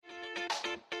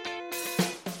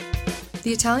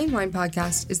The Italian Wine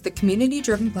Podcast is the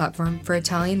community-driven platform for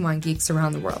Italian wine geeks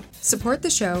around the world. Support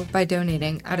the show by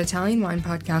donating at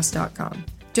ItalianWinepodcast.com.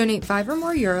 Donate €5 or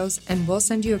more and we'll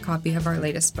send you a copy of our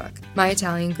latest book, My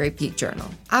Italian Grape Geek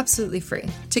Journal, absolutely free.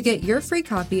 To get your free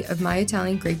copy of My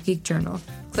Italian Grape Geek Journal,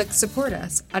 click Support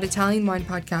Us at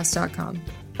ItalianWinepodcast.com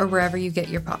or wherever you get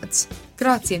your pods.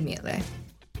 Grazie mille.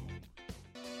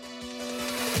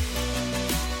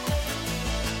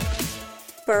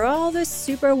 For all the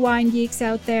super wine geeks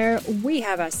out there, we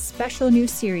have a special new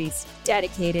series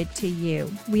dedicated to you.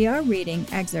 We are reading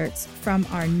excerpts from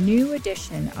our new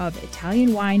edition of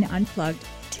Italian Wine Unplugged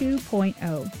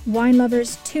 2.0. Wine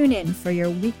lovers, tune in for your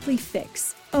weekly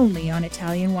fix only on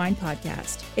Italian Wine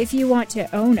Podcast. If you want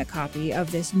to own a copy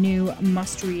of this new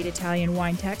must-read Italian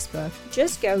wine textbook,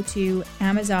 just go to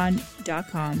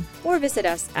Amazon.com or visit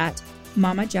us at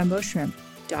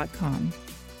mamajumboshrimp.com.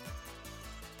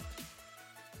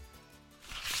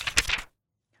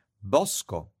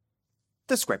 Bosco.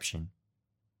 Description.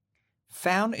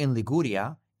 Found in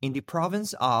Liguria in the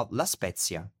province of La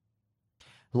Spezia.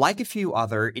 Like a few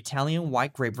other Italian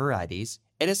white grape varieties,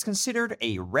 it is considered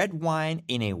a red wine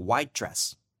in a white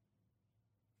dress.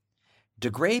 The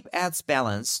grape adds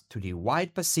balance to the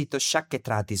white Passito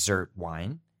Sciacchetra dessert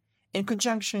wine in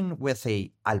conjunction with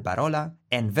the Albarola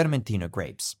and Vermentino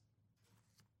grapes.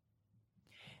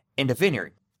 In the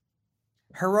vineyard,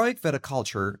 heroic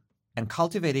viticulture and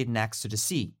cultivated next to the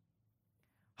sea.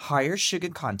 Higher sugar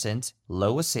content,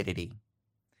 low acidity.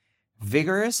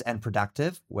 Vigorous and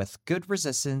productive with good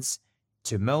resistance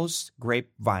to most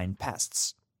grapevine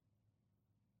pests.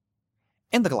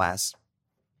 In the glass,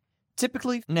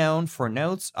 typically known for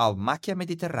notes of Macchia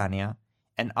mediterranea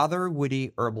and other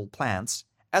woody herbal plants,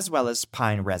 as well as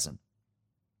pine resin.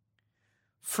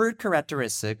 Fruit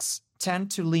characteristics tend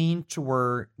to lean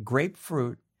toward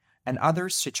grapefruit and other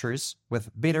citrus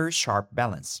with bitter, sharp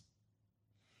balance.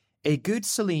 A good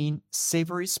saline,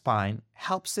 savory spine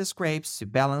helps these grapes to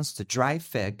balance the dry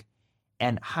fig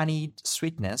and honeyed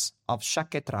sweetness of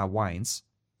Sciacchetra wines,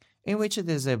 in which it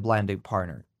is a blending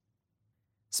partner.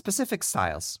 Specific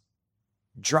styles: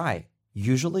 dry,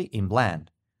 usually in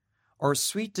blend, or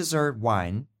sweet dessert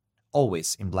wine,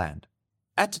 always in blend.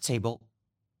 At the table,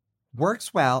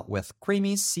 works well with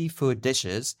creamy seafood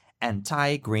dishes and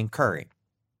Thai green curry.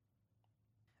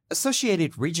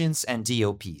 Associated regions and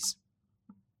DOPs: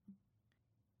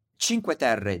 Cinque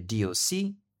Terre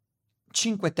DOC,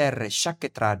 Cinque Terre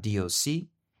Sciacchetra DOC,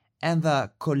 and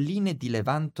the Colline di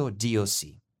Levanto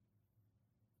DOC.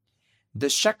 The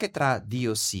Sciacchetra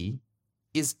DOC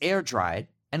is air-dried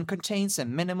and contains a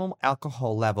minimum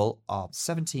alcohol level of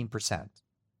 17%.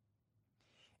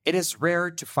 It is rare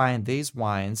to find these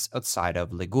wines outside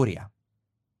of Liguria.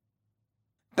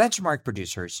 Benchmark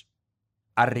producers: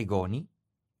 Arrigoni,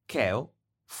 Cheo,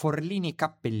 Forlini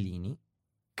Cappellini,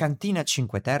 Cantina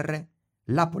Cinque Terre,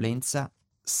 La Polenza,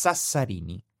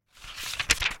 Sassarini.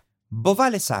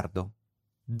 Bovale Sardo.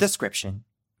 Description: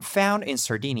 found in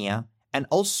Sardinia and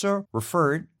also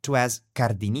referred to as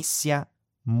Cardinissia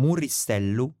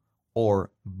Muristellu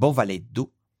or Bovaleddu,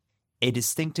 a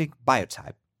distinctive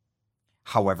biotype.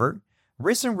 However,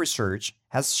 recent research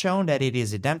has shown that it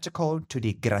is identical to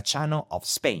the Gracciano of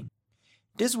Spain.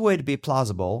 This would be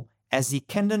plausible as the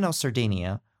Kingdom of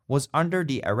Sardinia was under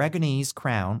the Aragonese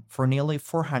crown for nearly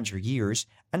 400 years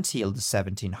until the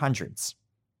 1700s.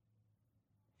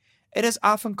 It is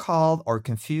often called or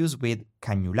confused with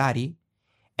Cagnolari,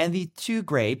 and the two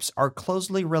grapes are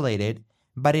closely related,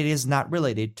 but it is not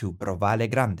related to Provale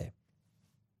Grande.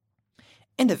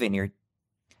 In the vineyard,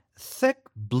 thick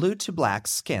blue to black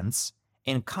skins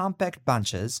in compact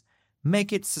bunches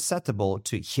make it susceptible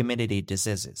to humidity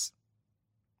diseases.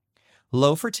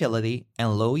 Low fertility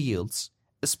and low yields,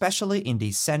 especially in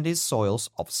the sandy soils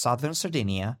of southern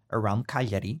Sardinia around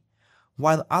Cagliari,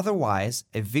 while otherwise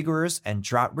a vigorous and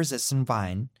drought-resistant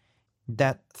vine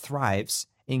that thrives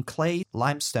in clay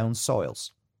limestone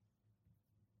soils.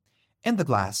 In the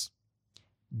glass,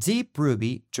 deep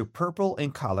ruby to purple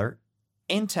in color,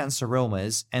 intense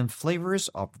aromas and flavors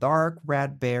of dark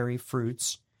red berry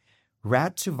fruits,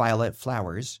 red to violet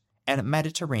flowers, and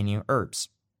Mediterranean herbs.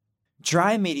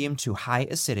 Dry medium to high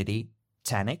acidity,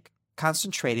 tannic,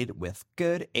 concentrated with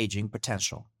good aging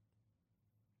potential.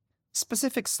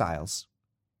 Specific styles: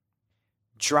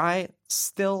 dry,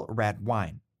 still red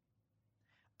wine,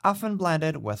 often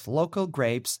blended with local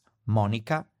grapes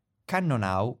Monica,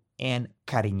 Cannonau, and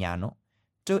Carignano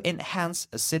to enhance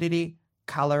acidity,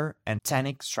 color, and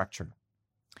tannic structure.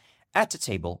 At the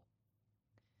table,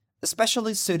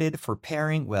 especially suited for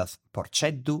pairing with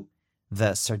Porceddu,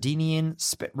 the Sardinian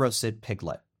spit-roasted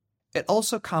piglet. It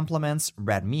also complements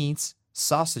red meats,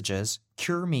 sausages,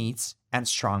 cured meats, and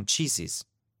strong cheeses.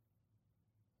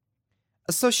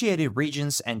 Associated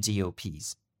regions and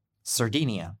DOPs.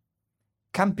 Sardinia,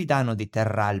 Campidano di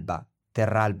Terralba,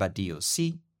 Terralba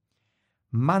DOC,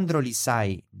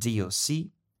 Mandrolisai DOC,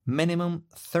 minimum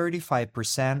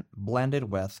 35%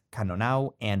 blended with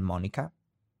Canonau and Monica,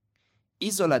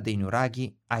 Isola dei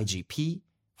Nuraghi IGP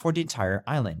for the entire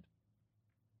island.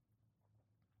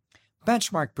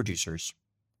 Benchmark producers: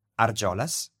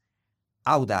 Argiolas,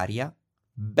 Audaria,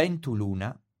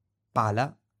 Bentuluna,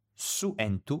 Pala,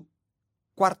 Suentu,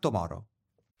 Quarto Moro.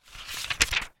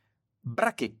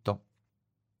 Bracchetto.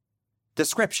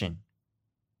 Description: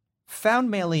 found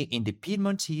mainly in the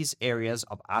Piedmontese areas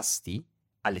of Asti,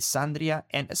 Alessandria,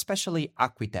 and especially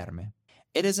Acquiterme.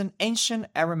 It is an ancient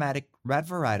aromatic red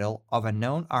varietal of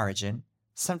unknown origin,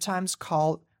 sometimes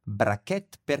called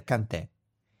bracchetto per canter,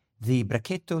 the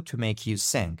bracchetto to make you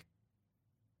sing.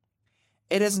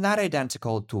 It is not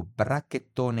identical to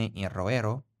bracchettone in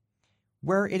Roero,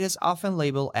 where it is often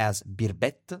labeled as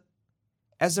birbette,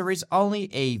 as there is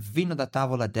only a vino da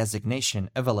tavola designation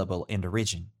available in the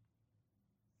region.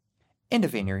 In the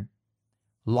vineyard,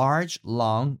 large,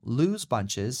 long, loose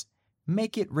bunches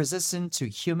make it resistant to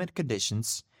humid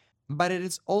conditions, but it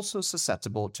is also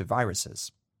susceptible to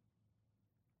viruses.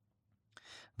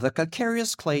 The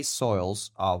calcareous clay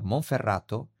soils of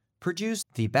Monferrato produce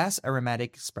the best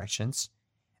aromatic expressions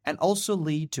and also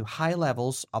lead to high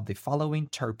levels of the following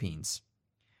terpenes: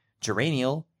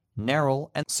 geraniol, nerol,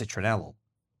 and citronellol.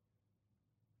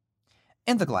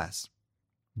 In the glass,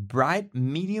 bright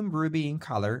medium ruby in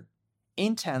color,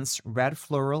 intense red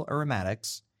floral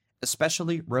aromatics,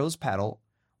 especially rose petal,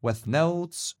 with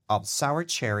notes of sour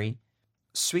cherry,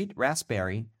 sweet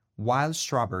raspberry, wild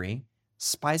strawberry,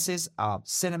 spices of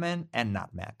cinnamon and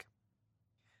nutmeg.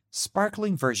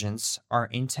 Sparkling versions are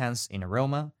intense in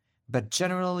aroma, but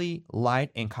generally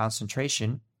light in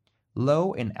concentration,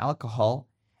 low in alcohol,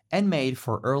 and made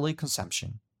for early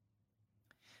consumption.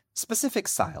 Specific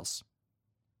styles: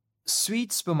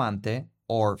 sweet spumante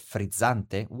or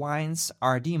frizzante wines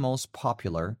are the most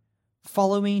popular,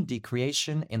 following the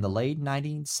creation in the late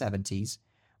 1970s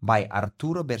by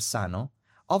Arturo Bersano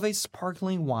of a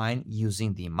sparkling wine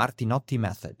using the Martinotti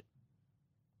method.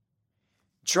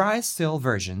 Dry still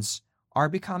versions are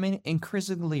becoming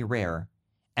increasingly rare,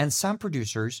 and some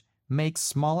producers make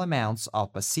small amounts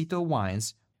of passito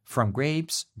wines from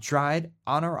grapes dried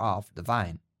on or off the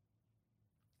vine.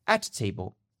 At the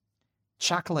table,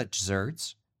 chocolate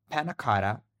desserts, panna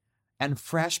cotta, and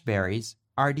fresh berries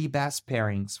are the best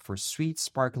pairings for sweet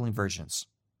sparkling versions.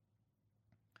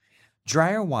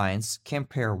 Drier wines can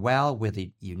pair well with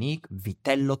the unique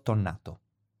Vitello Tonnato.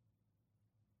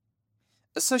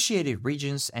 Associated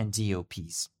regions and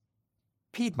DOPs.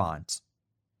 Piedmont,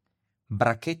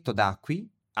 Bracchetto d'Acqui,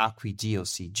 Acqui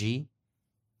DOCG,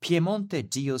 Piemonte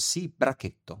DOC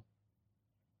Bracchetto.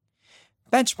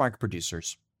 Benchmark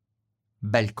producers: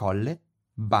 Belcolle,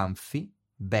 Banfi,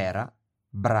 Bera,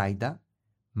 Braida,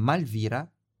 Malvira,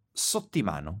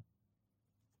 Sottimano.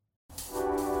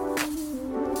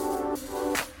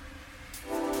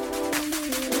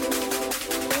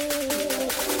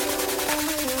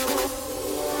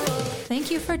 Thank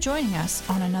you for joining us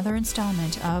on another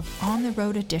installment of On the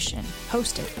Road Edition,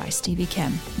 hosted by Stevie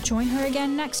Kim. Join her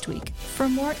again next week for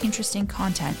more interesting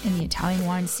content in the Italian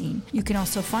wine scene. You can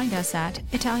also find us at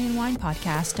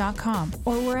ItalianWinePodcast.com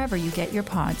or wherever you get your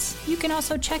pods. You can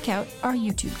also check out our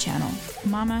YouTube channel,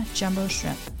 Mama Jumbo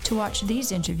Shrimp, to watch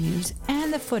these interviews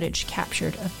and the footage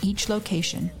captured of each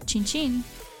location. Chin chin!